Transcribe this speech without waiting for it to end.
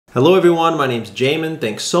Hello everyone, my name's Jamin.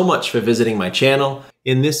 Thanks so much for visiting my channel.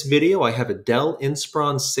 In this video, I have a Dell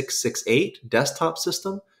Inspiron 668 desktop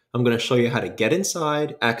system. I'm going to show you how to get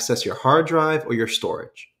inside, access your hard drive or your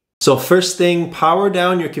storage. So first thing, power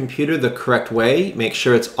down your computer the correct way. Make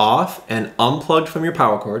sure it's off and unplugged from your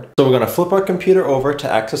power cord. So we're going to flip our computer over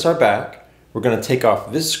to access our back. We're going to take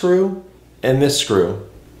off this screw and this screw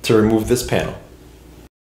to remove this panel.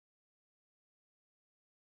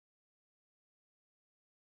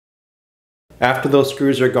 After those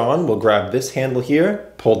screws are gone, we'll grab this handle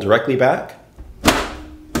here, pull directly back,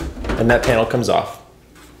 and that panel comes off.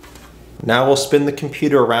 Now we'll spin the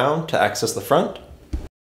computer around to access the front.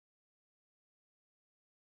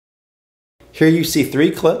 Here you see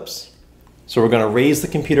 3 clips. So we're going to raise the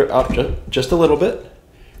computer up just a little bit.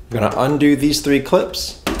 We're going to undo these 3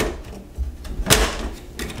 clips,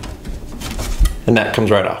 and that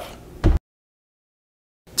comes right off.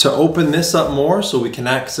 To open this up more so we can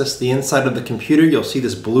access the inside of the computer, you'll see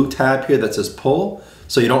this blue tab here that says pull.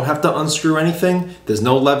 So you don't have to unscrew anything. There's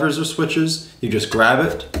no levers or switches. You just grab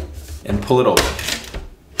it and pull it open.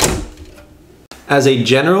 As a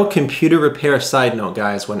general computer repair side note,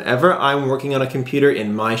 guys, whenever I'm working on a computer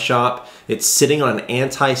in my shop, it's sitting on an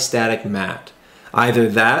anti-static mat. Either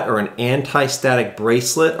that or an anti-static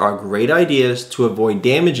bracelet are great ideas to avoid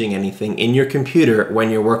damaging anything in your computer when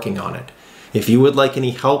you're working on it. If you would like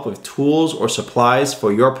any help with tools or supplies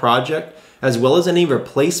for your project, as well as any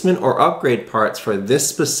replacement or upgrade parts for this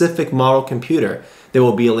specific model computer, there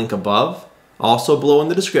will be a link above, also below in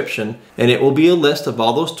the description, and it will be a list of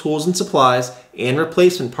all those tools and supplies and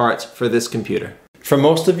replacement parts for this computer. For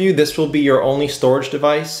most of you, this will be your only storage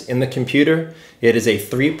device in the computer. It is a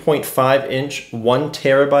 3.5-inch 1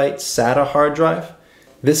 terabyte SATA hard drive.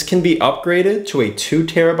 This can be upgraded to a 2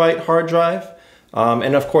 terabyte hard drive.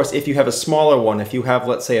 And of course, if you have a smaller one, if you have,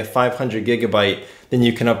 let's say, a 500 gigabyte, then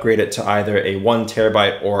you can upgrade it to either a 1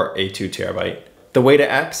 terabyte or a 2 terabyte. The way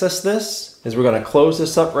to access this is we're going to close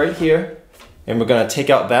this up right here, and we're going to take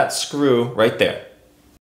out that screw right there.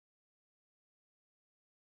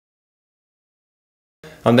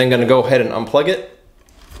 I'm then going to go ahead and unplug it.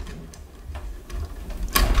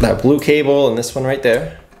 That blue cable and this one right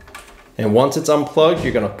there. And once it's unplugged,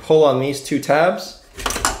 you're going to pull on these 2 tabs,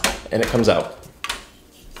 and it comes out.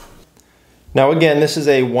 Now again, this is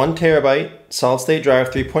a 1 terabyte solid state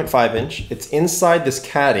drive, 3.5 inch. It's inside this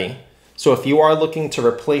caddy. So if you are looking to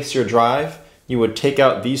replace your drive, you would take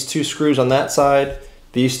out these 2 screws on that side,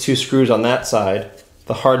 these 2 screws on that side.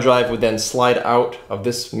 The hard drive would then slide out of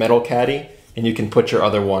this metal caddy and you can put your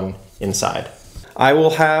other one inside. I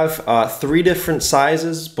will have 3 different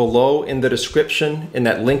sizes below in the description in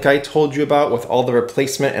that link I told you about with all the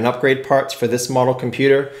replacement and upgrade parts for this model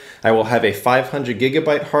computer. I will have a 500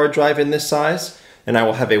 gigabyte hard drive in this size, and I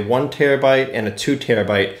will have a 1 terabyte and a 2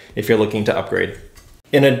 terabyte if you're looking to upgrade.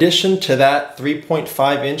 In addition to that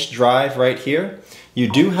 3.5 inch drive right here,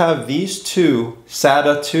 you do have these 2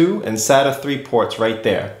 SATA 2 and SATA 3 ports right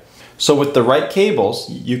there. So with the right cables,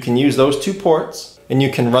 you can use those 2 ports, and you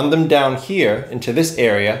can run them down here into this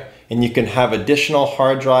area, and you can have additional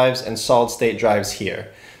hard drives and solid state drives here.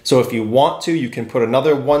 So if you want to, you can put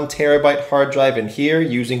another 1 terabyte hard drive in here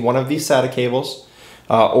using one of these SATA cables,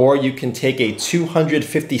 or you can take a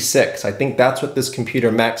 256, I think that's what this computer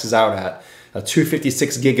maxes out at, a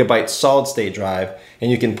 256 gigabyte solid state drive, and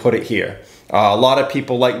you can put it here. A lot of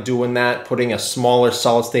people like doing that, putting a smaller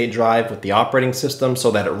solid state drive with the operating system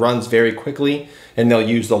so that it runs very quickly, and they'll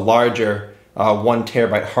use the larger 1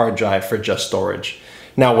 terabyte hard drive for just storage.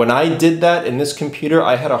 Now when I did that in this computer,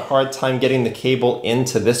 I had a hard time getting the cable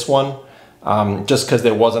into this one just because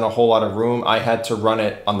there wasn't a whole lot of room. I had to run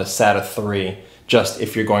it on the SATA 3, just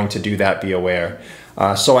if you're going to do that, be aware.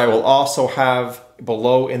 So I will also have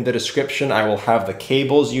below in the description, I will have the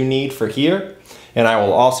cables you need for here, and I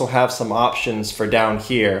will also have some options for down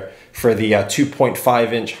here for the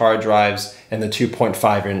 2.5 inch hard drives and the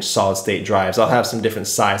 2.5 inch solid state drives. I'll have some different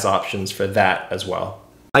size options for that as well.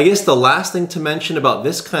 I guess the last thing to mention about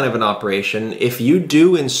this kind of an operation, if you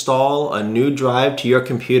do install a new drive to your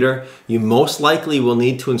computer, you most likely will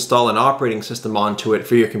need to install an operating system onto it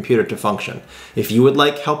for your computer to function. If you would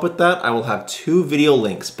like help with that, I will have 2 video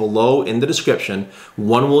links below in the description.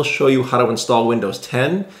 One will show you how to install Windows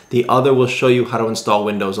 10, the other will show you how to install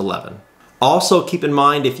Windows 11. Also, keep in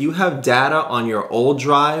mind, if you have data on your old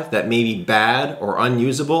drive that may be bad or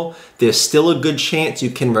unusable, there's still a good chance you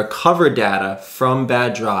can recover data from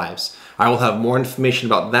bad drives. I will have more information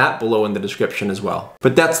about that below in the description as well.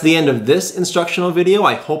 But that's the end of this instructional video.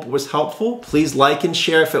 I hope it was helpful. Please like and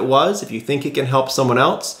share if it was, if you think it can help someone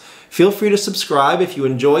else. Feel free to subscribe if you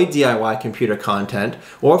enjoy DIY computer content,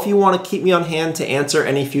 or if you want to keep me on hand to answer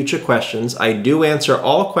any future questions. I do answer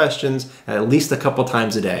all questions at least a couple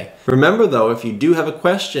times a day. Remember though, if you do have a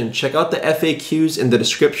question, check out the FAQs in the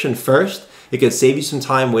description first. It could save you some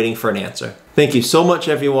time waiting for an answer. Thank you so much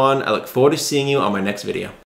everyone. I look forward to seeing you on my next video.